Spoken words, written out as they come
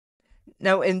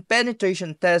Now, in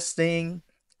penetration testing,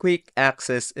 quick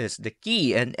access is the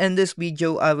key. And in this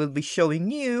video, I will be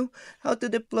showing you how to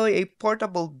deploy a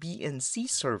portable VNC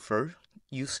server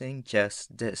using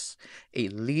just this, a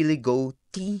Lilygo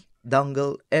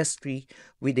T-Dongle S3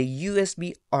 with a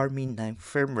USB Army Knife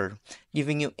firmware,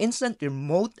 giving you instant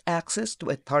remote access to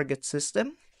a target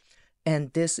system.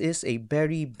 And this is a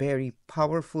very, very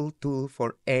powerful tool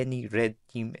for any red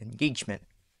team engagement.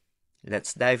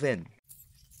 Let's dive in.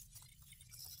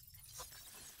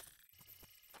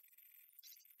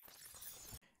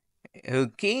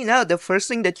 Okay, now the first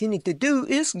thing that you need to do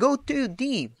is go to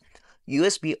the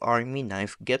USB Army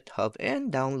Knife GitHub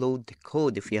and download the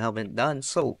code if you haven't done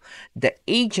so. The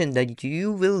agent that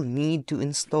you will need to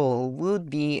install would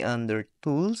be under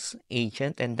Tools,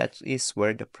 Agent, and that is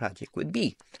where the project would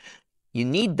be. You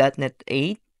need .NET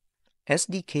 8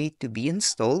 SDK to be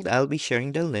installed. I'll be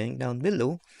sharing the link down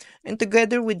below. And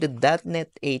together with the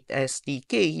 .NET 8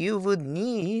 SDK, you would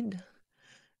need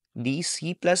the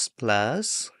C++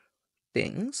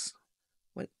 things.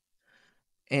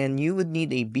 And you would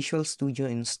need a Visual Studio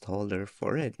installer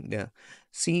for it, the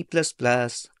C++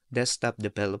 desktop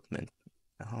development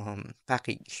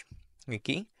package.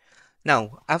 Okay.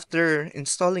 Now, after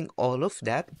installing all of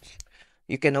that,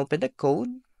 you can open the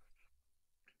code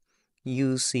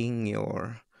using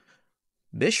your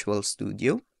Visual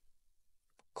Studio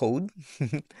code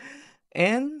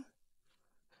and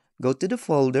go to the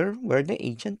folder where the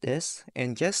agent is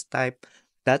and just type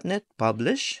 .NET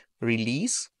publish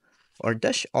release or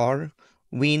 -r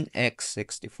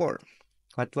WinX64.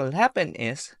 What will happen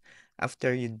is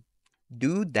after you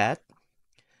do that,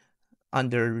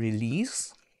 under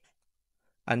release,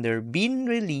 under bin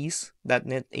release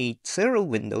 .NET 8.0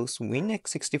 Windows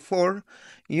WinX64,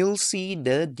 you'll see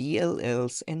the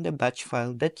DLLs and the batch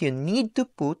file that you need to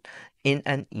put in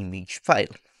an image file.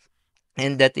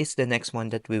 And that is the next one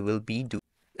that we will be doing.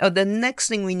 Now, the next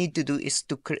thing we need to do is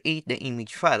to create the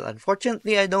image file.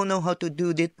 Unfortunately, I don't know how to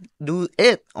do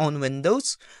it on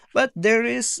Windows, but there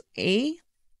is a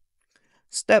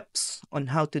steps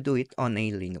on how to do it on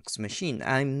a Linux machine.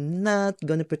 I'm not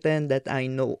gonna pretend that I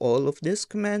know all of this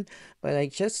command, but I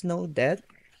just know that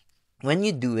when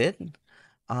you do it,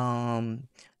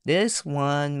 um, this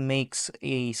one makes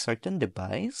a certain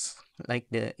device like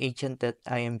the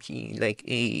agent.img, like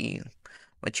a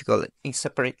what you call it, a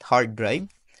separate hard drive.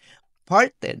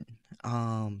 Parted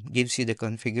gives you the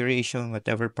configuration,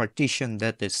 whatever partition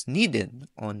that is needed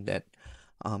on that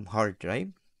hard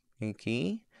drive.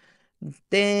 Okay.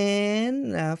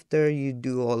 Then, after you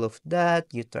do all of that,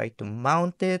 you try to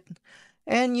mount it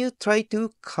and you try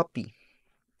to copy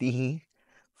the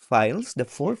files, the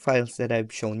 4 files that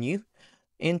I've shown you,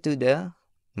 into the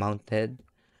mounted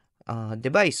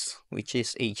device, which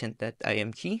is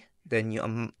agent.img. Then you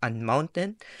unmount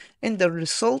it, and the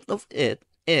result of it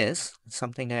is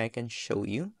something that I can show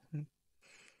you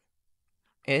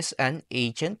is an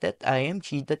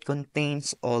agent.img that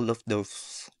contains all of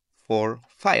those 4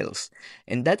 files.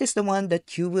 And that is the one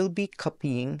that you will be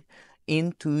copying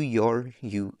into your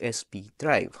USB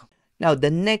drive. Now,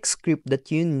 the next script that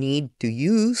you need to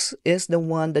use is the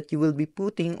one that you will be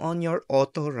putting on your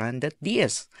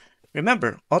autorun.ds.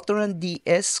 Remember,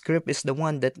 autorun.ds script is the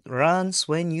one that runs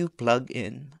when you plug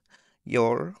in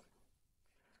your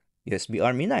USB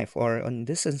Army Knife, or on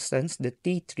this instance, the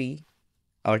T3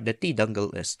 or the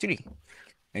T-Dongle S3.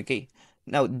 Okay.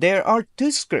 Now, there are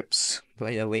 2 scripts,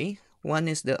 by the way. One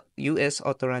is the US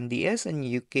autorun DS and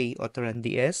UK autorun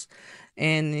DS.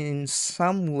 And in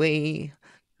some way,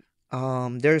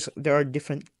 there are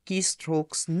different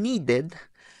keystrokes needed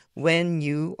when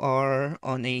you are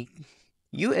on a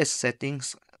US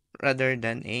settings rather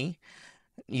than a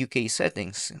UK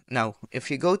settings. Now,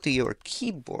 if you go to your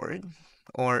keyboard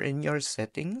or in your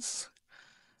settings,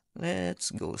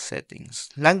 let's go settings,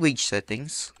 language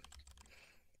settings.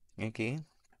 Okay,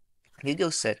 you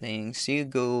go settings, you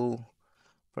go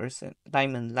person,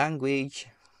 time and language.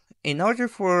 In order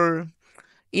for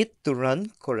it to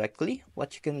run correctly,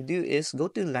 what you can do is go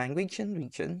to language and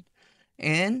region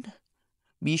and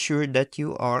be sure that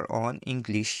you are on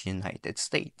English United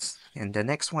States. And the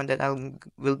next one that I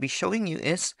will be showing you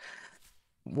is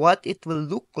what it will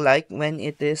look like when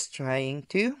it is trying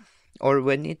to, or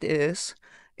when it is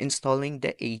installing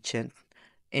the agent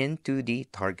into the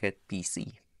target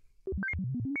PC.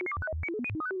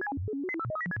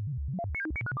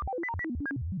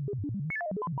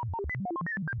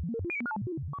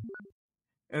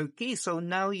 Okay, so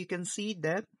now you can see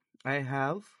that I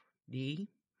have the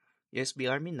USB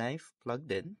Army Knife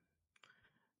plugged in.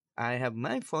 I have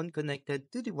my phone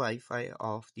connected to the Wi-Fi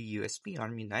of the USB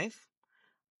Army Knife.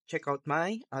 check out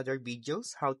my other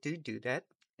videos how to do that.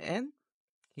 And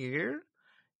here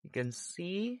you can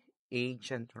see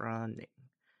agent running.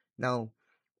 Now,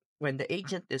 when the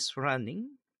agent is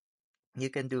running, you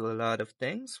can do a lot of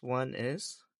things. One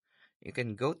is you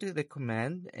can go to the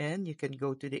command and you can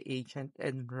go to the agent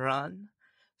and run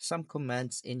some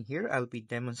commands in here. I'll be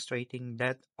demonstrating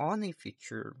that on a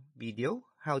future video,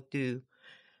 how to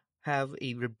have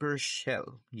a reverse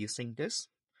shell using this.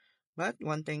 But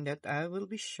one thing that I will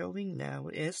be showing now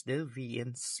is the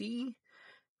VNC.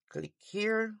 Click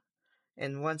here,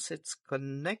 and once it's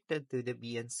connected to the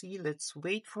VNC, let's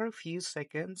wait for a few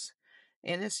seconds.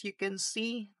 And as you can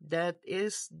see, that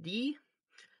is the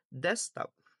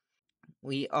desktop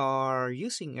we are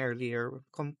using earlier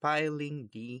compiling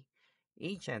the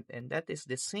agent, and that is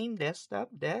the same desktop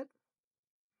that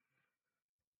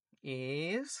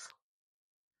is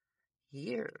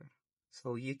here.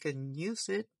 So you can use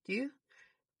it to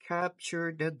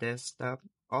capture the desktop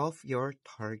of your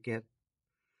target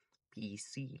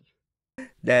PC.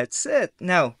 That's it.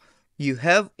 Now, you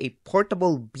have a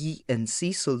portable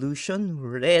BNC solution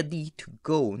ready to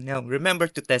go. Now, remember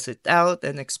to test it out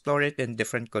and explore it in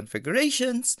different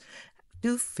configurations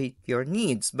to fit your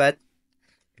needs. But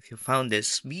if you found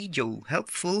this video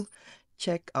helpful,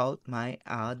 check out my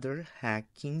other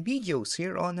hacking videos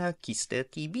here on Hakista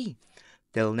TV.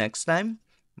 Till next time,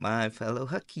 my fellow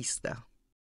Hakista.